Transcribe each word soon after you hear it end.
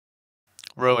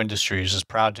Rowe Industries is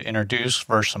proud to introduce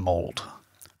VERSIMOLD,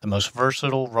 the most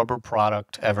versatile rubber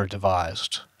product ever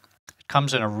devised. It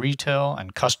comes in a retail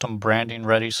and custom branding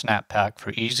ready snap pack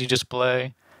for easy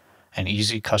display and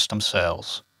easy custom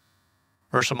sales.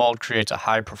 VERSIMOLD creates a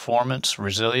high performance,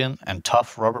 resilient, and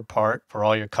tough rubber part for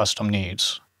all your custom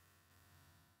needs.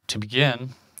 To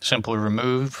begin, simply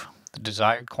remove the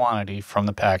desired quantity from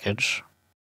the package.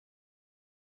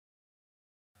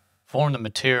 Form the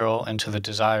material into the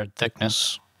desired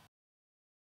thickness.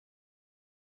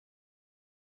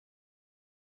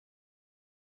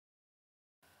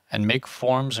 And make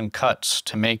forms and cuts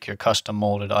to make your custom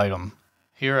molded item.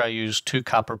 Here I use 2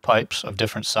 copper pipes of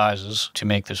different sizes to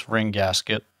make this ring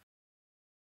gasket.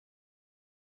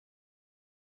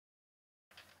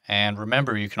 And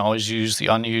remember, you can always use the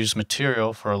unused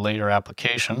material for a later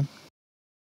application.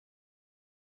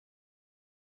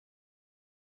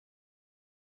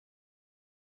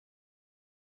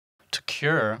 To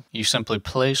cure, you simply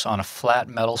place on a flat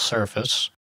metal surface,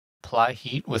 apply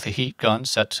heat with a heat gun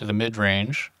set to the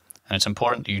mid-range, and it's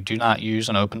important that you do not use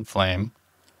an open flame.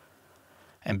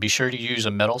 And be sure to use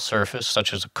a metal surface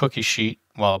such as a cookie sheet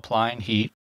while applying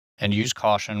heat, and use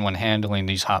caution when handling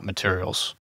these hot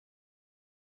materials.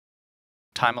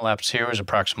 Time elapsed here is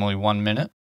approximately 1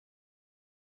 minute.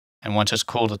 And once it's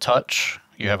cool to touch,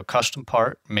 you have a custom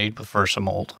part made with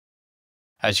VERSIMOLD.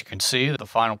 As you can see, the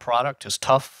final product is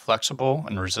tough, flexible,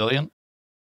 and resilient.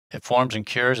 It forms and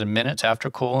cures in minutes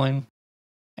after cooling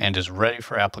and is ready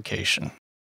for application.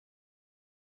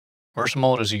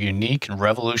 VERSIMOLD is a unique and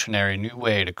revolutionary new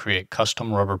way to create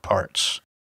custom rubber parts.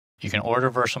 You can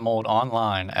order VERSIMOLD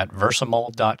online at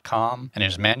versimold.com and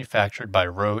is manufactured by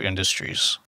Rowe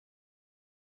Industries.